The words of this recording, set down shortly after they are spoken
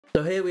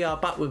So here we are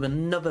back with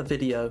another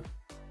video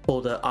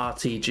for the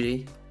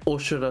RTG, or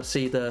should I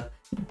say the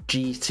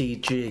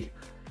GTG.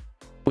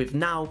 We've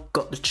now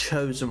got the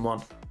chosen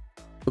one.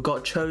 We've got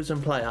a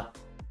chosen player,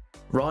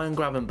 Ryan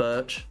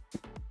Gravenberch.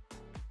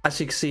 As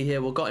you can see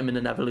here, we've got him in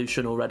an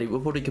evolution already.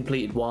 We've already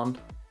completed one.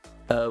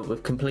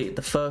 We've completed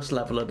the first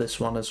level of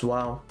this one as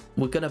well.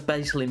 We're going to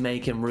basically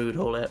make him root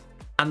haul it.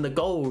 And the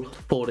goal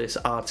for this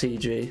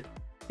RTG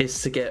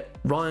is to get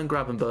Ryan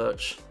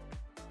Gravenberch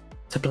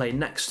to play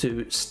next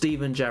to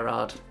Steven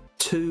Gerrard,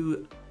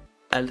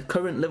 a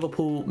current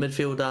Liverpool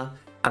midfielder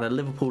and a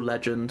Liverpool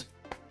legend,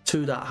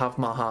 two that have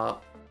my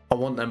heart. I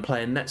want them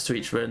playing next to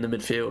each other in the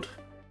midfield.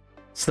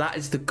 So that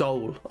is the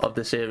goal of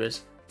the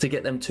series, to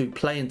get them two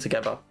playing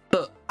together.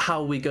 But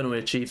how are we going to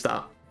achieve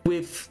that?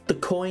 With the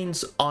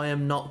coins, I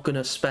am not going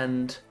to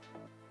spend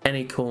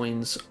any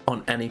coins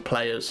on any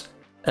players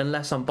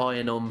unless I'm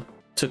buying them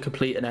to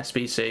complete an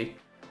SBC.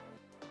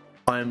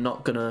 I am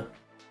not going to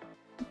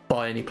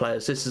buy any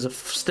players. This is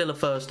still a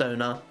first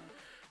owner.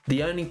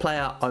 The only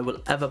player I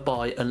will ever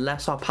buy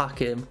unless I pack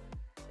him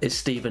is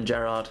Steven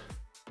Gerrard.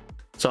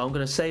 So I'm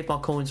going to save my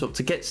coins up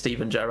to get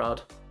Steven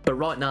Gerrard. But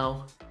right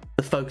now,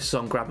 the focus is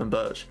on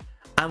Gravenberch.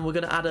 And we're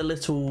going to add a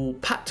little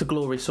Path to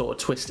Glory sort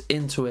of twist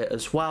into it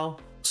as well.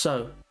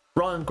 So,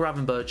 Ryan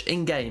Gravenberch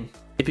in game,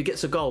 if he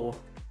gets a goal,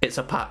 it's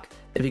a pack.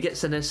 If he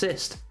gets an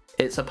assist,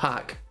 it's a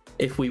pack.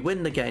 If we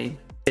win the game,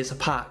 it's a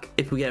pack.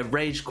 If we get a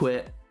rage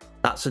quit,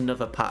 that's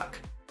another pack.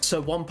 So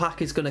one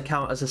pack is going to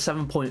count as a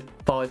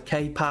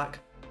 7.5k pack.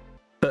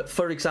 But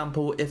for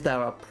example, if there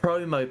are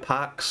promo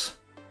packs,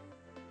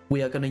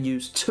 we are going to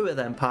use 2 of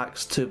them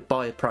packs to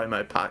buy a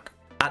promo pack.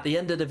 At the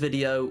end of the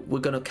video, we're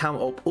going to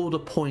count up all the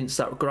points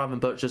that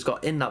Gravenberch has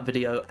got in that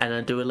video and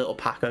then do a little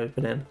pack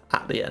opening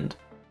at the end.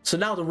 So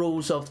now the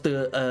rules of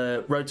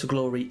the Road to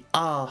Glory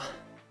are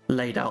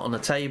laid out on the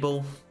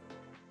table.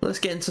 Let's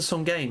get into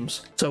some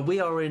games. So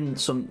we are in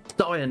some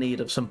dire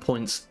need of some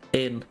points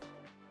in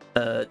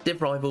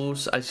Div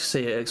Rivals. As you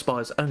see, it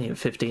expires only in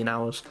 15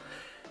 hours.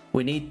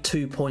 We need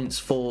 2 points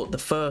for the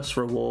first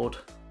reward,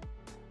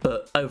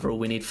 but overall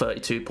we need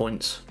 32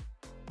 points.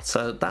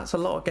 So that's a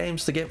lot of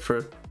games to get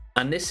through.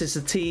 And this is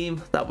the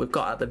team that we've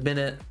got at the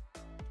minute.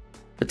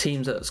 The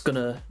teams that's going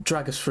to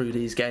drag us through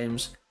these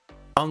games.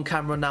 On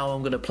camera now,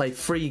 I'm going to play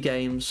 3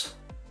 games.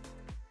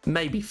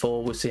 Maybe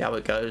 4, we'll see how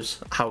it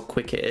goes, how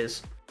quick it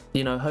is.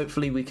 You know,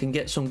 hopefully we can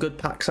get some good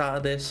packs out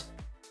of this.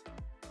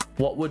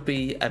 What would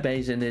be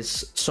amazing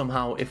is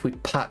somehow if we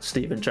pack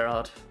Steven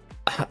Gerrard.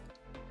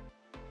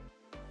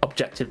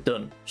 Objective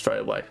done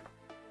straight away.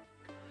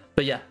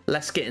 But yeah,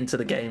 let's get into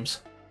the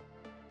games.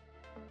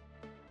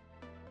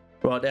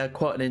 Right, they're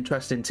quite an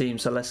interesting team,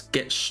 so let's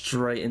get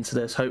straight into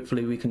this.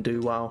 Hopefully we can do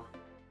well.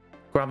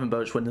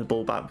 Gravenberch winning the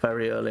ball back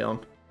very early on.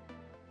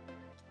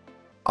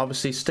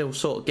 Obviously still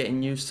sort of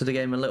getting used to the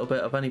game a little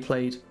bit. I've only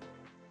played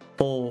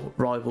 4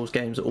 Rivals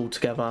games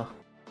altogether.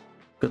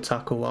 Good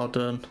tackle, well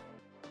done.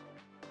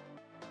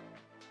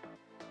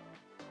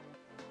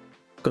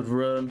 Good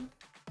run.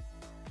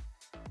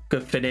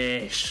 Good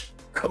finish.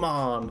 Come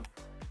on.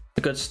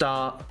 A good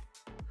start.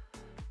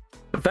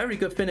 A very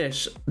good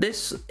finish.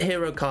 This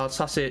hero card,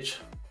 Sasic,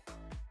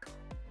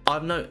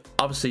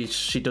 obviously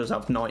she does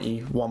have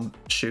 91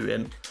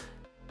 shooting,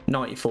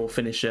 94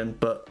 finishing,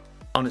 but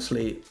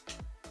honestly,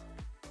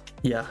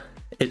 yeah,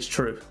 it's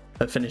true.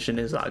 Her finishing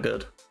is that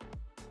good.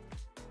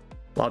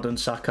 Well done,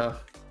 Saka.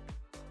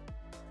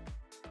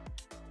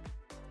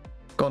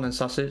 Go on then,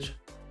 Sasic.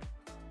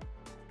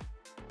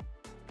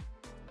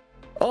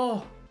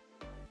 Oh,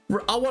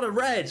 I want a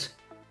red.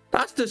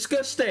 That's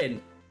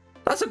disgusting.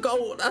 That's a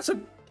goal. That's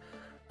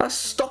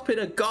stopping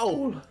a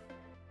goal.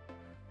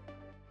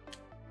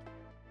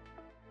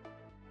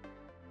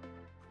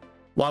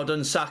 Well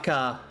done,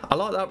 Saka. I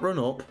like that run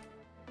up.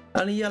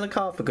 And a yellow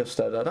card for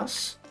Gusto though.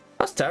 That's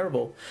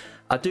terrible.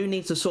 I do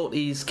need to sort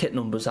these kit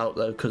numbers out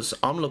though, because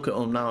I'm looking at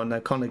them now and they're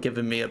kind of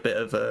giving me a bit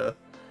of a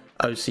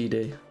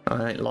OCD.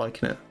 I ain't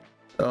liking it.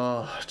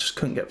 Oh, I just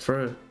couldn't get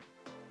through.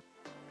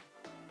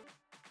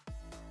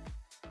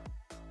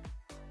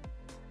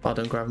 Well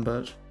done,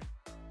 Gravenberch.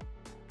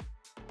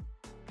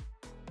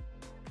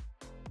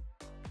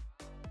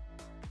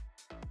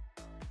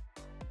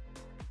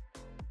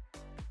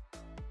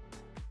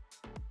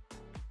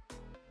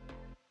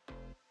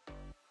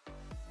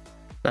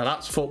 Now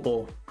that's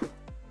football.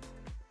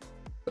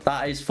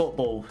 That is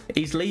football.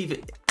 He's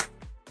leaving.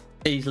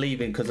 He's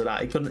leaving because of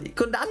that. He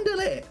couldn't handle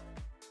it.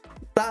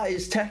 That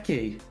is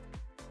techie.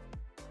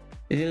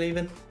 Is he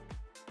leaving?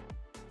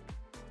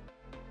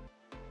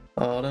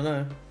 Oh, I don't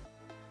know.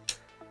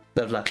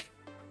 They've left.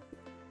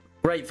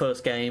 Great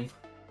first game.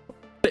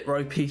 Bit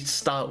ropey to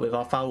start with.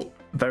 I felt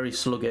very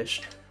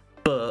sluggish,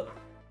 but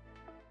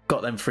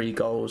got them 3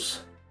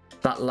 goals.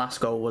 That last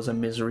goal was a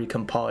misery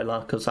compiler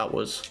because that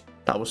was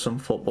some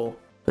football.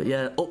 But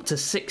yeah, up to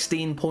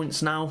 16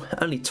 points now.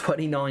 Only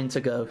 29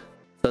 to go.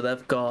 So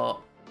they've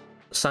got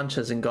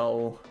Sanchez in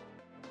goal.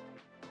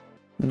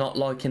 Not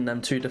liking them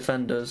 2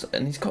 defenders,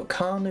 and he's got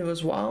Kanu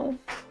as well.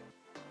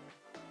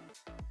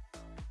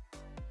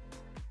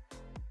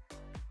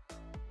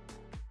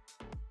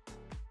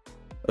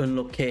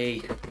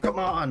 Unlucky. Come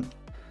on.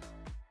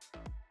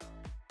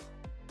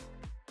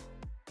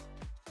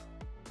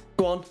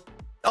 Go on.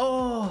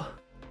 Oh,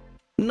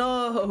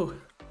 no.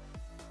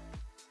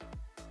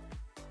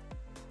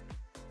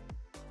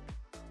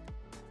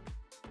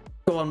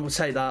 Go on, we'll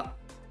take that.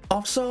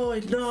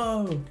 Offside,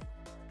 no.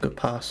 Good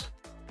pass.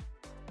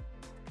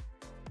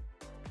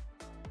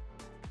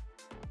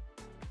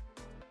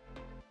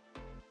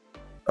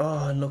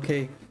 Oh,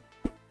 unlucky.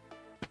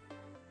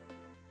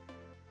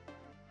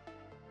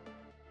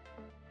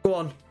 Go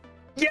on.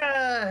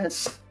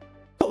 Yes!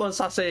 Come on,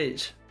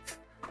 Sausage.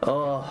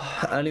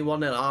 Oh, only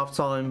 1 at half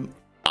time.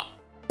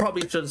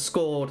 Probably should have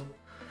scored.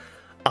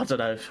 I don't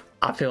know.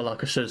 I feel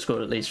like I should have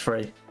scored at least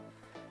 3.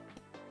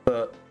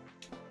 But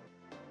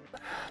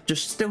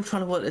just still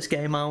trying to work this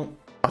game out.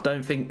 I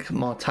don't think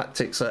my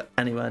tactics are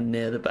anywhere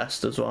near the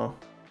best as well.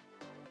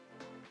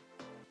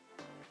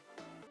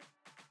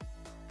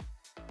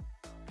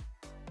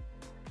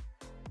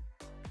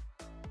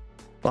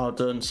 Well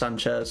done,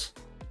 Sanchez.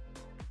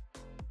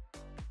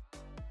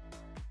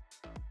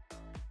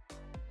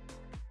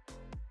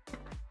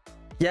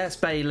 Yes,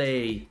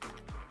 Bailey.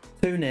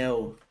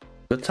 2-0.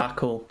 Good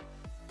tackle.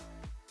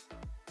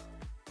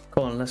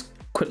 Come on, let's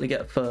quickly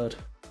get a third.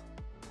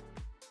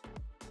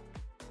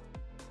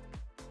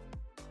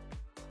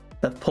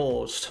 They've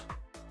paused.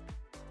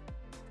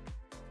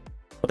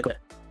 Oh, they quit.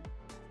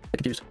 They're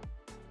confused.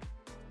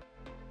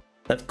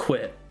 They've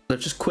quit. They've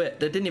just quit.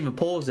 They didn't even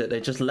pause it.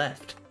 They just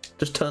left.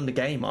 Just turned the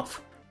game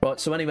off. Right,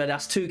 so anyway,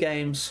 that's 2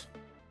 games.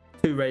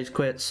 2 rage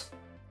quits.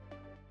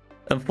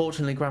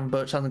 Unfortunately,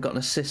 Gravenberch hasn't got an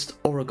assist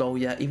or a goal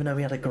yet, even though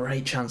he had a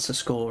great chance to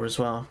score as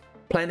well.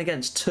 Playing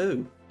against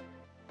 2.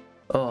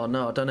 Oh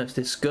no, I don't know if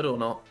this is good or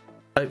not.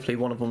 Hopefully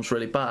one of them's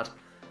really bad.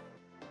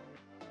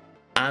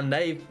 And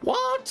they've...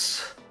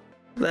 What?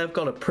 They've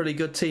got a pretty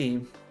good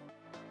team.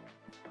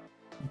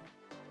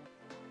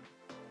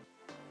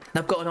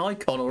 They've got an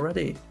icon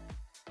already.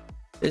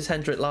 It's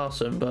Hendrik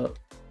Larsson, but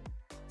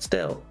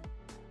still.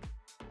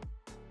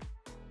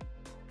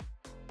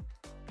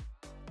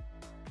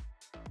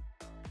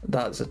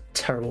 That's a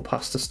terrible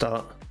pass to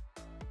start.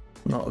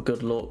 Not a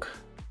good look.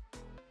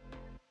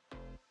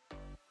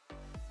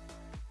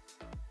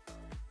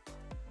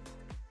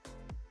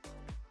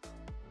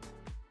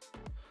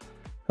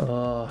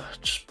 Oh,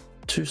 just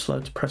too slow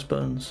to press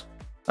buttons.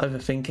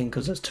 Overthinking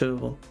because there's 2 of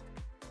them.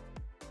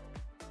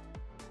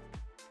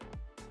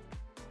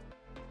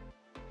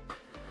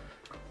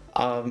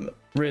 I'm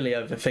really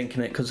overthinking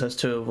it because there's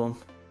 2 of them.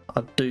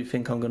 I do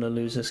think I'm going to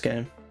lose this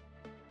game.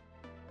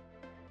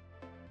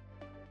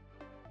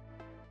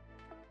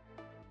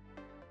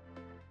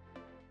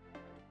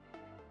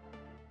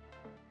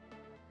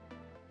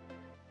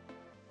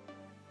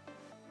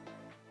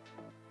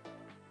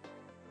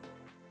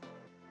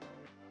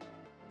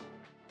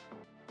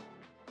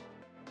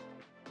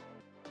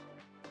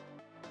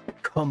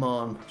 Come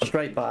on,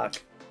 straight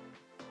back.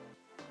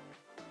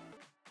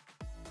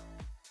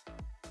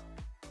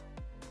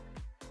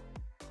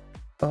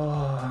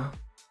 Oh,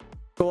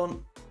 go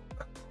on.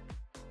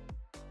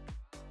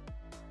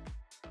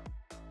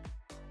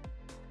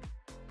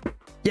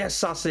 Yes,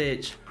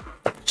 Sausage.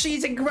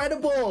 She's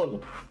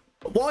incredible.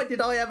 Why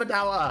did I ever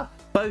doubt her?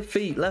 Both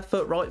feet, left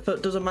foot, right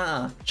foot, doesn't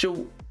matter.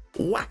 She'll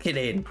whack it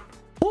in.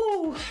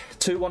 Woo!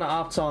 2-1 at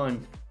half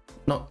time.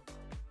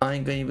 I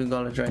ain't even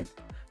gonna drink.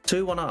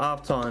 2-1 at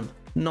half time.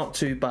 Not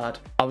too bad.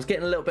 I was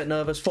getting a little bit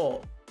nervous.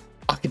 Thought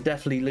I could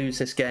definitely lose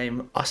this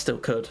game. I still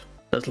could.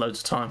 There's loads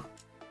of time.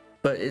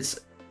 But it's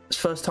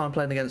first time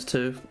playing against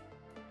 2.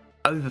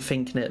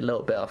 Overthinking it a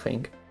little bit, I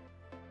think.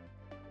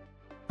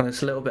 And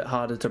it's a little bit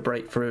harder to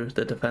break through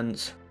the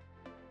defence.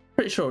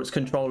 Pretty sure it's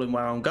controlling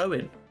where I'm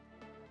going.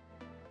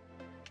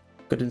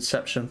 Good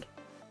inception.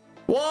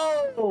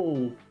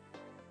 Whoa!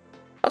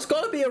 That's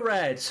got to be a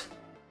red.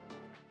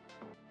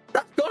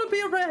 That's got to be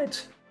a red.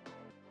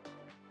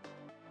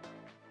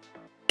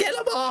 Get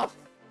him off!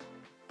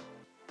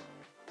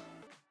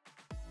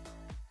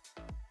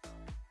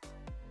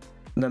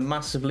 They're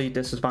massively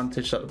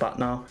disadvantaged at the back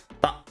now.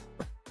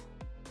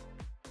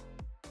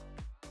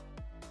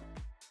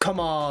 Come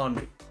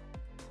on!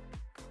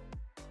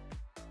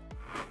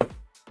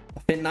 I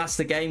think that's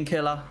the game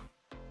killer.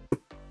 I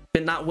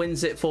think that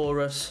wins it for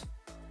us.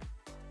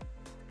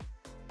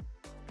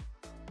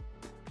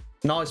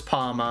 Nice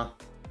Palmer.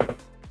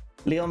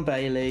 Leon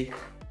Bailey.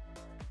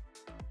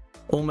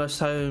 Almost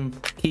home.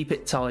 Keep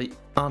it tight.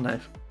 Oh no.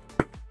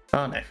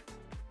 Oh no.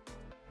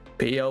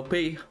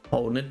 PLP.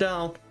 Holding it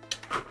down.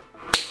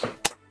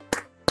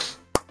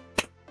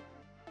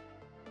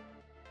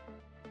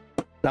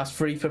 That's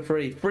 3 for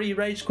 3. 3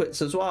 rage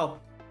quits as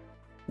well.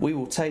 We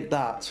will take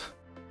that.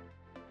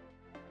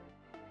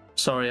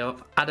 Sorry,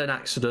 I've had an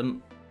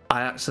accident.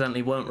 I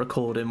accidentally weren't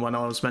recording when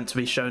I was meant to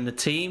be showing the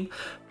team.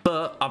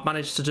 But I've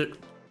managed to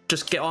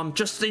just get on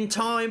just in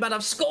time and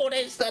I've scored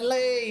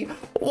instantly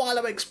while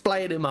I'm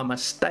explaining my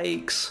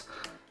mistakes.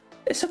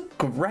 It's a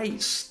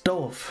great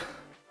stuff.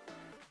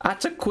 I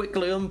had to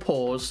quickly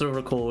unpause the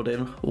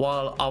recording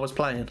while I was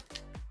playing.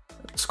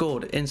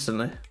 Scored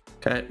instantly.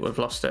 Okay, we've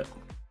lost it.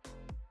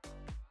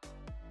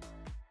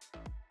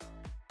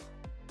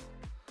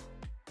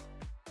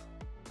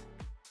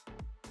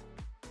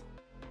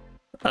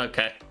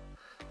 Okay.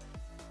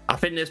 I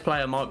think this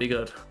player might be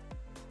good.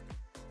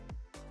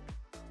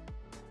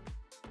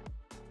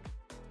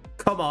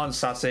 Come on,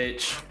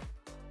 Sasic.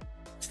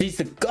 He's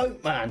the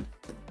GOAT, man.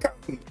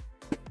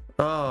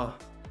 Oh,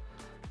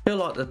 I feel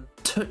like the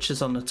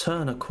touches on the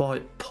turn are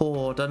quite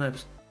poor. I don't know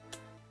if...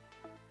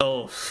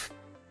 Oh.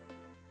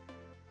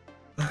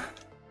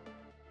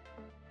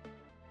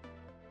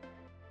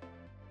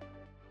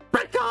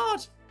 Red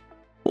card!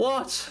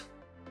 What?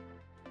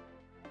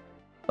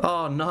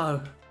 Oh,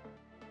 no.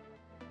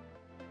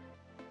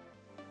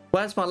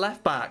 Where's my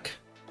left back?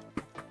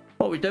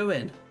 What are we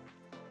doing?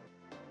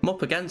 I'm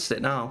up against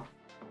it now.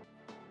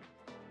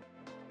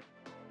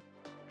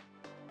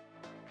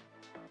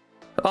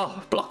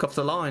 Oh, block off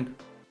the line.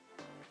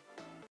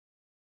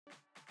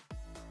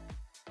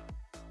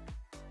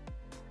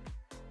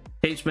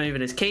 Keeps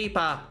moving his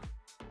keeper.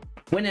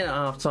 Winning at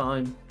half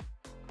time.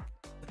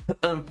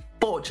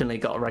 Unfortunately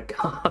got a red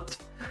card.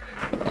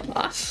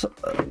 That's,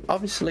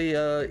 obviously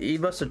he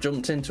must have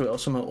jumped into it or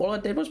something. All I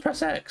did was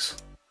press X.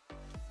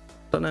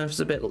 Don't know if it's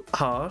a bit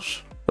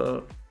harsh,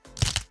 but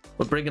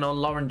we're bringing on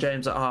Lauren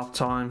James at half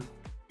time.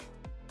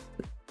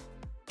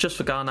 Just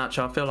for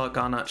Garnacho, I feel like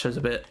Garnacho's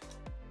a bit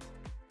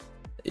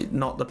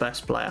not the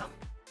best player.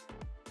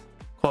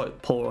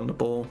 Quite poor on the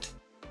ball.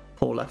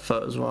 Poor left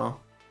foot as well.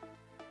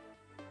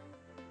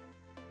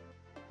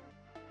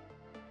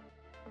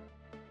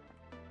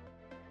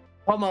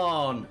 Come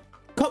on.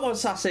 Come on,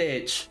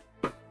 Sasic.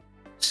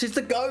 She's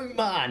the GOAT,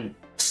 man.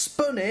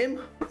 Spun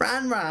him,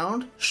 ran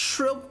round,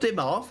 shrugged him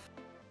off.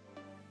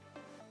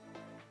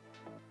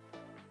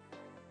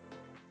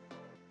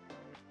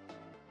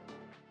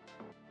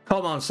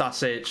 Come on,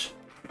 Sasic.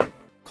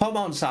 Come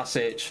on,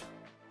 Sasic.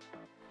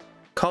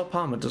 Cole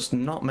Palmer does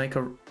not make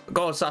a...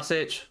 Go on,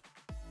 Sasic.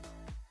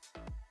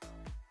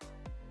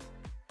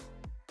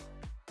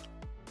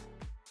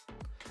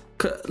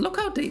 Look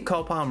how deep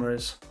Cole Palmer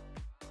is.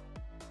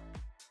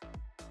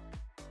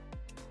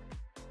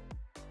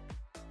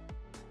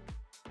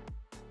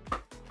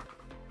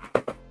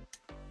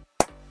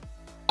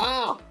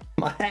 Ah,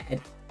 my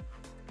head.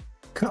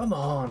 Come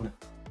on.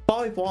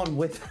 5-1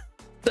 with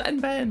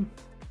 10 men.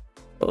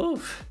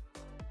 Oof.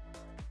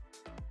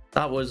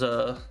 That was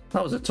a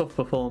tough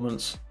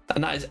performance.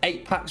 And that is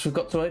 8 packs we've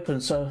got to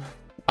open, so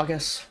I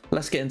guess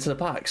let's get into the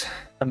packs.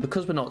 And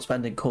because we're not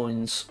spending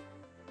coins,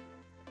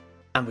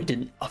 and we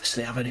didn't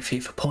obviously have any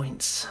FIFA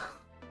points,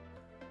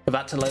 we've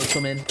had to load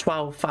some in.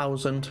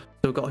 12,000. So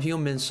we've got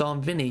Heung-min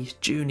Son, Vinny,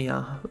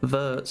 Junior,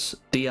 Wirtz,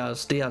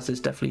 Diaz. Diaz is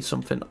definitely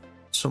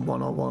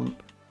someone I want.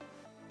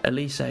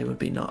 Elise would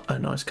be not a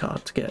nice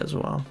card to get as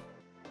well.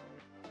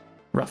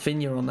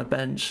 Rafinha on the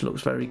bench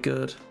looks very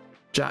good.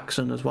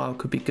 Jackson as well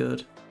could be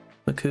good.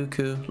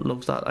 Makuku,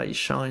 loves that he's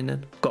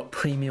shining. Got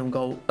premium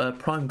gold,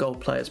 prime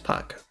gold players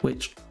pack,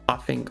 which I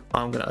think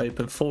I'm going to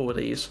open 4 of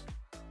these.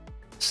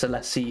 So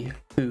let's see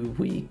who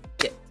we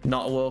get.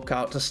 Not a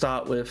walkout to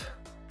start with.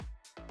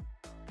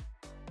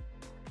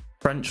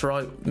 French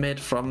right mid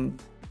from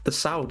the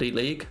Saudi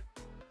League.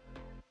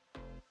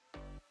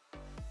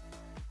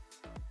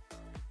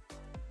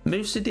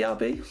 Moussa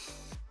Diaby.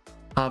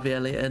 Harvey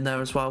Elliott in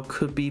there as well.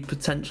 Could be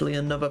potentially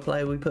another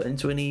player we put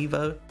into an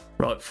Evo.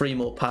 Right, 3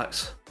 more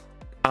packs.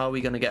 Are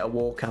we going to get a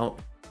walkout?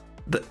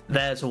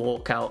 There's a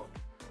walkout.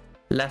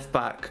 Left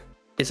back.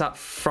 Is that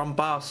from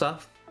Barca?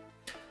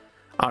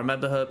 I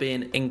remember her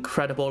being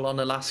incredible on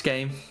the last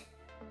game.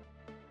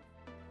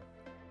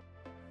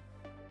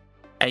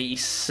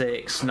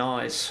 86.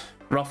 Nice.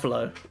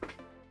 Ruffalo.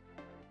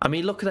 I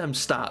mean, look at them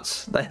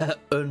stats. They're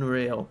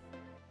unreal.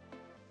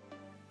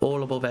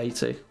 All above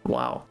 80.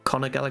 Wow.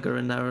 Conor Gallagher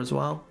in there as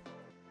well.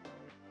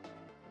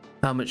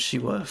 How much is she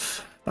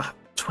worth?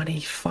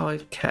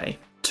 25k.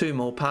 2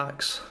 more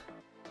packs.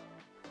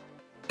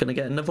 Gonna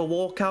get another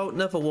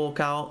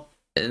walkout,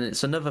 and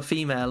it's another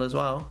female as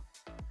well.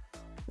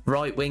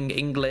 Right wing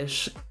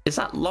English. Is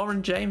that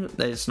Lauren James?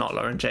 It's not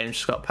Lauren James,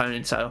 she's got a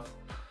ponytail.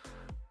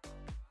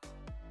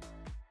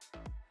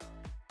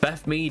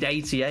 Beth Mead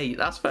 88.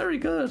 That's very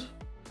good.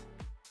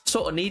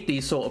 Sort of need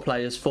these sort of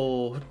players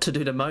to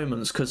do the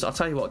moments, because I'll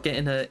tell you what,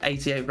 getting an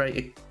 88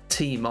 rated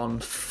team on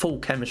full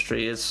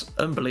chemistry is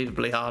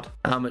unbelievably hard.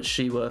 How much is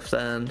she worth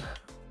then?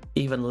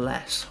 Even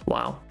less.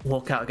 Wow.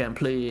 Walk out again,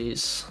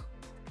 please.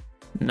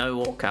 No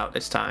walkout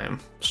this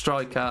time.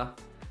 Striker.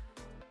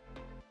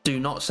 Do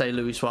not say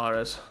Luis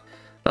Suarez.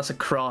 That's a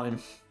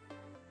crime.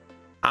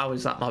 How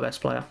is that my best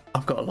player?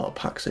 I've got a lot of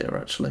packs here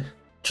actually.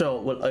 Sure,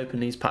 we'll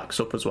open these packs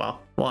up as well.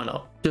 Why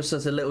not? Just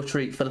as a little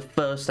treat for the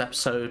first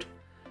episode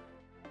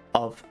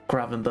of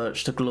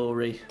Gravenberch to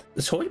glory.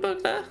 Is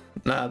Højbjerg there?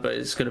 No, but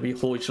it's going to be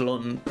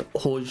Højlund.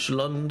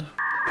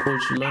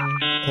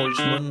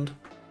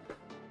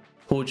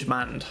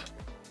 Højmand.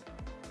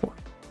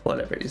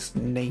 Whatever his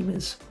name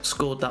is.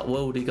 Scored that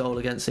worldy goal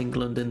against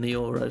England in the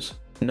Euros.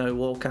 No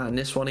walkout in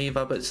this one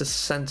either, but it's a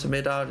centre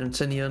mid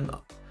Argentinian.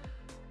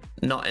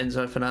 Not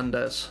Enzo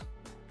Fernandez.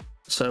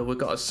 So we've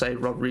got to say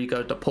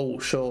Rodrigo de Paul,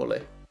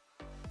 surely.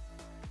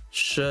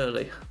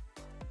 Surely.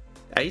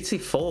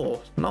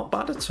 84. Not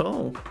bad at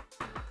all.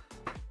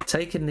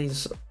 Taking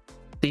these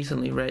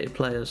decently rated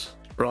players.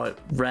 Right,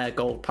 rare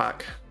gold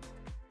pack.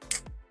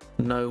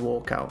 No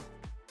walkout.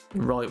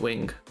 Right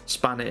wing,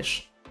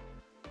 Spanish.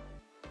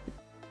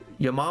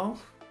 Yamal.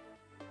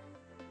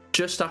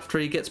 Just after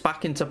he gets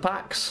back into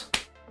packs.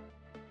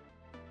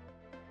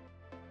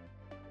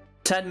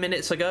 10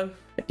 minutes ago,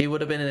 he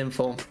would have been in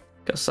inform.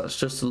 Guess that's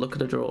just a look at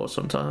the draw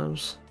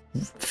sometimes.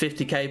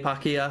 50k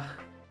pack here.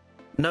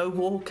 No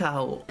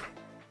walkout.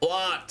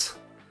 What?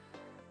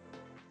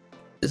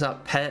 Is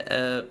that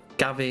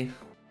Gavi?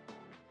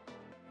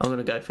 I'm going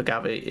to go for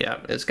Gavi. Yeah,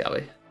 it's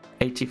Gavi.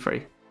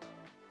 83.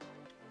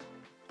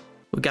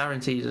 We're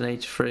guaranteed an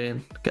 83,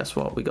 and guess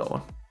what? We got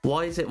one.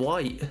 Why is it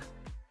white?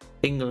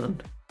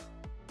 England.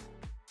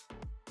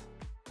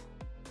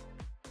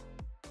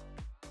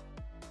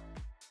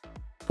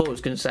 Thought I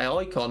was going to say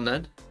icon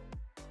then.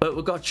 But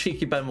we've got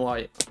cheeky Ben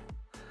White,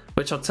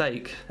 which I'll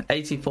take.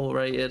 84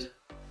 rated.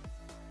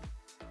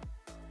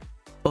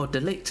 Oh, De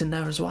Ligt in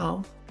there as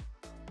well.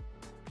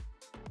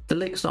 De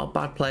Ligt's not a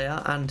bad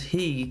player, and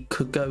he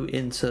could go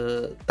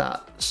into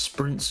that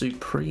Sprint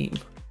Supreme.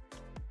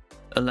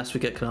 Unless we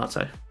get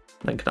Canate.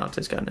 Then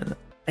Canate's going in it.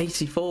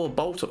 84,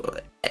 Baltimore.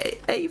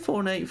 84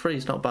 and 83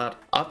 is not bad.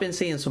 I've been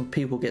seeing some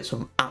people get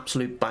some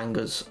absolute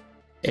bangers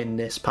in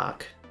this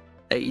pack.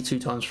 82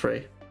 times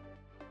 3.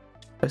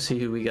 Let's see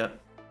who we get.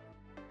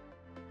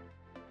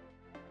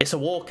 It's a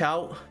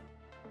walkout.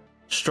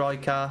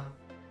 Striker.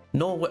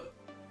 Norway.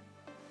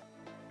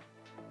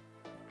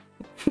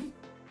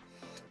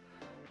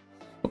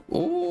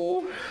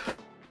 Ooh.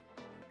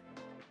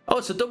 Oh,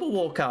 it's a double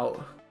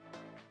walkout.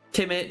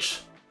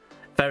 Kimmich.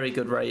 Very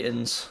good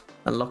ratings.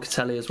 And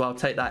Locatelli as well.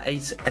 Take that.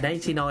 An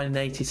 89, an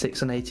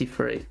 86, and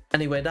 83.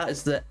 Anyway, that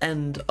is the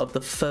end of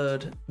the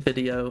third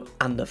video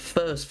and the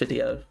first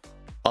video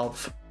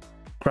of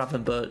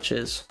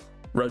Gravenberch's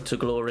Road to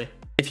Glory.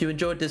 If you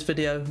enjoyed this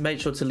video, make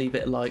sure to leave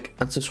it a like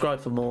and subscribe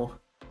for more.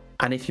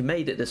 And if you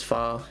made it this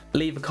far,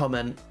 leave a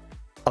comment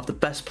of the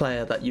best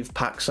player that you've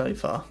packed so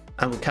far.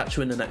 And we'll catch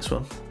you in the next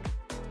one.